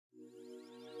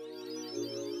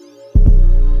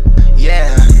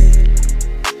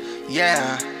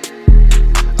Yeah,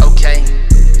 okay.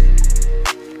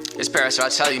 It's Paris, so I'll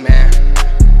tell you, man.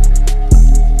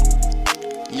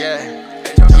 Yeah.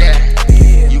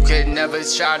 You could never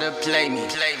try to play me.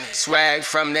 Swag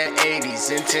from the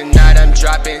 80s, and tonight I'm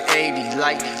dropping 80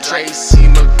 like Tracy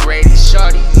McGrady.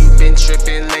 Shorty, you been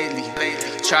tripping lately.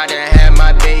 Try to have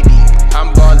my baby.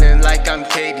 I'm ballin' like I'm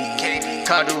Katie.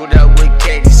 Cuddled up with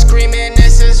Katie. Screaming,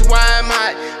 this is why I'm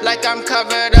hot. Like I'm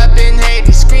covered up in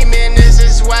Haiti. Screaming, this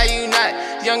is why you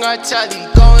not. Young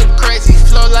Artelli, going crazy.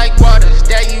 Flow like water,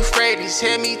 that Euphrates.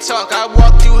 Hear me talk, I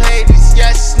walk through Hades.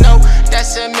 Yes, no,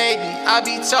 that's a maybe. I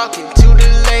be talking to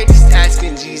the ladies,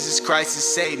 asking Jesus Christ to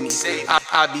save me.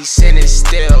 I be sinning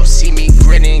still. See me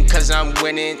grinning, cause I'm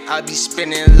winning. I be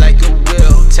spinning like a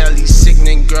wheel. Tell these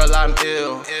sickening girl I'm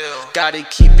ill. Gotta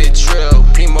keep it trill.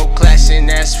 Primo clashing,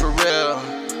 that's for real.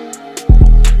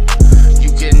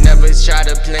 You can never try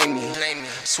to play me.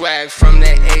 Swag from the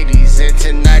 80s, and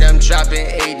tonight I'm dropping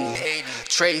 80.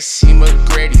 Tracy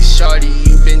McGrady, shorty,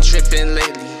 you been tripping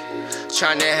lately.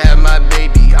 Tryna have my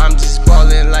baby, I'm just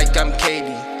ballin' like I'm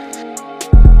Katie.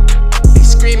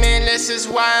 Screaming, this is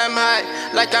why I'm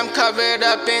hot, like I'm covered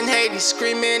up in Hades.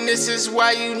 Screaming, this is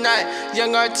why you not.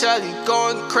 Young Artelli,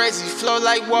 going crazy, flow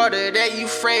like water, that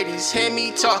Euphrates. Hear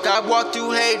me talk, I walk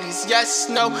through Hades. Yes,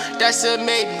 no, that's a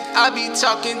maybe. I be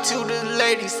talking to the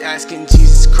ladies, asking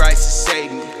Jesus Christ to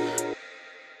save me.